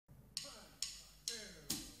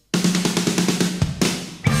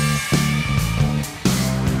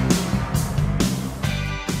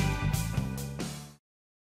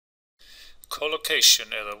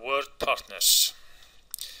collocation eða word partners.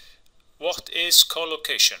 What is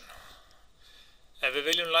collocation? Ef við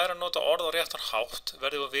viljum læra að nota orð á réttan hátt,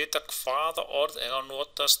 verðum við að vita hvaða orð eiga að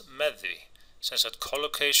notast með því. Sem sagt,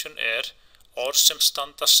 collocation orð sem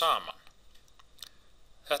standa saman.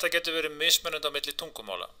 Þetta getur verið mismunandi á milli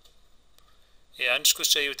tungumála. Í ensku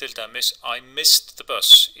segjum við til dæmis I missed the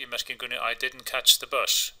bus í merkingunni I didn't catch the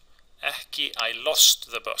bus. Ekki I lost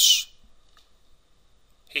the bus.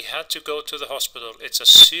 He had to go to the hospital. It's a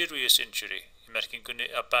serious injury í merkingunni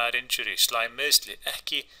a bad injury, slæm meiðsli,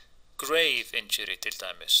 ekki grave injury til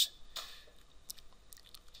dæmis.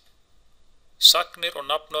 Sagnir og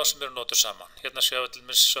nafnorð sem eru notuð saman. Hérna sjáum við til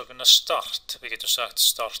dæmis söguna start. Við getum sagt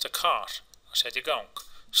start a car, að setja í gang.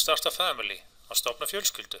 Start a family, að stofna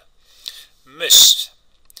fjölskyldu. Miss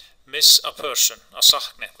a person, að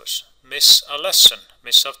sakna einhvers. Miss a lesson,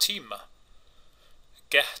 miss af tíma.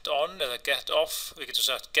 Get on eða get off, við getum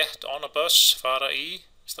sagt get on a bus, fara í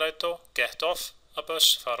strætó. Get off a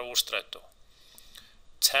bus, fara úr strætó.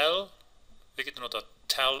 Tell, við getum notað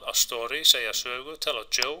tell a story, segja sögu. Tell a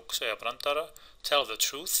joke, segja brandara. Tell the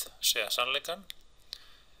truth, segja sannleikann.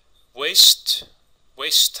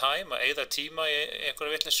 Waste time, að eyða tíma í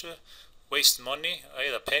einhverju vitleysu. Waste money, að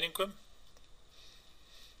eyða peningum.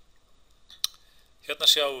 Hérna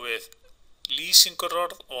sjáum við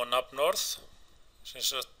lýsingarorð og nafnorð. Sem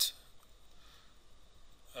sagt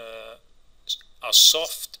a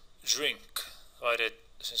soft drink. Það væri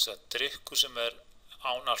sem sagt drykkur sem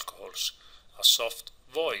án alkohóls. A soft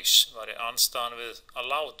voice væri andstæðan við a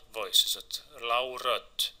loud voice, sem sagt lág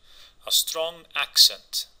rödd. A strong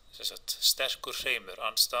accent, sem sagt sterkur hreimur,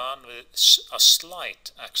 andstæðan við a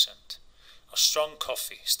slight accent. A strong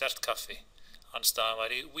coffee, sterkt kaffi, andstæðan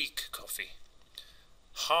væri weak coffee.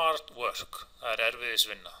 Hard work, það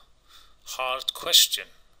erfiðisvinna. Hard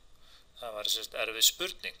question, það væri sem sagt erfið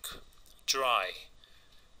spurning.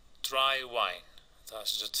 Dry wine, það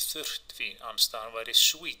sem sagt þurrt vín, andstæðan væri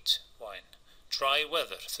sweet wine. Dry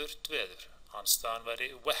weather, þurrt veður, andstæðan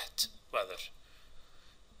væri wet weather.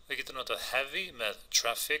 Við getum notað heavy með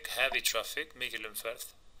traffic, heavy traffic, mikil umferð.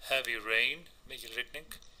 Heavy rain, mikil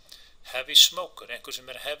rigning. Heavy smoker, einhver sem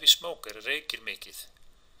heavy smoker, reykir mikið.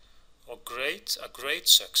 Og great, a great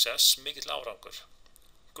success, mikill árangur.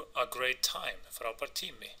 A great time, frábær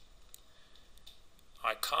tími.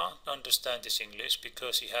 I can't understand his English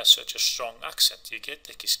because he has such a strong accent. Ég get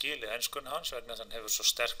ekki skilið enskun hans vegna þess að hann hefur svo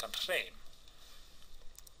sterkan hreim.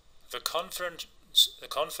 The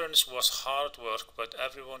conference was hard work, but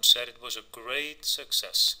everyone said it was a great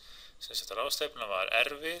success. Sem sagt ráðstefnan var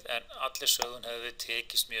erfið en allir sögðu hefði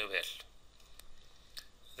tekist mjög vel.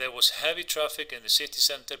 There was heavy traffic in the city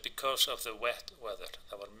center because of the wet weather.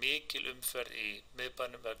 Það var mikil umferð í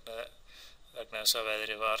miðbænum vegna þess að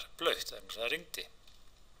veðrið var blautt, vegna það rigndi.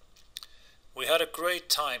 We had a great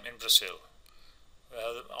time in Brazil.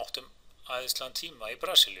 Við áttum æðislegan tíma í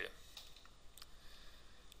Brasilíu.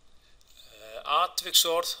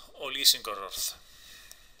 Atviksorð og lýsingarorð.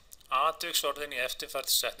 Atviksorðin í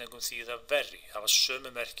eftirfarandi setningum þýða very, hafa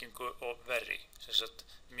sömu merkingu og very, sem sagt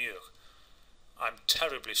mjög. I'm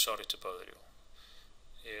terribly sorry to bother you.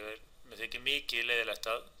 Mér þykir mikið leiðilegt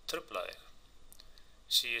að trufla þig.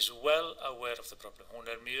 She is well aware of the problem. Hún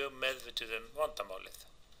mjög meðvituð vandamálið.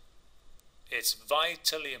 It's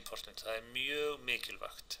vitally important. Það mjög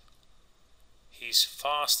mikilvægt. He's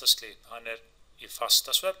fast asleep. Hann í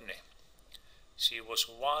fasta svefni. She was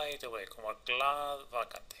wide awake. Hún var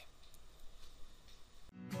glaðvakandi.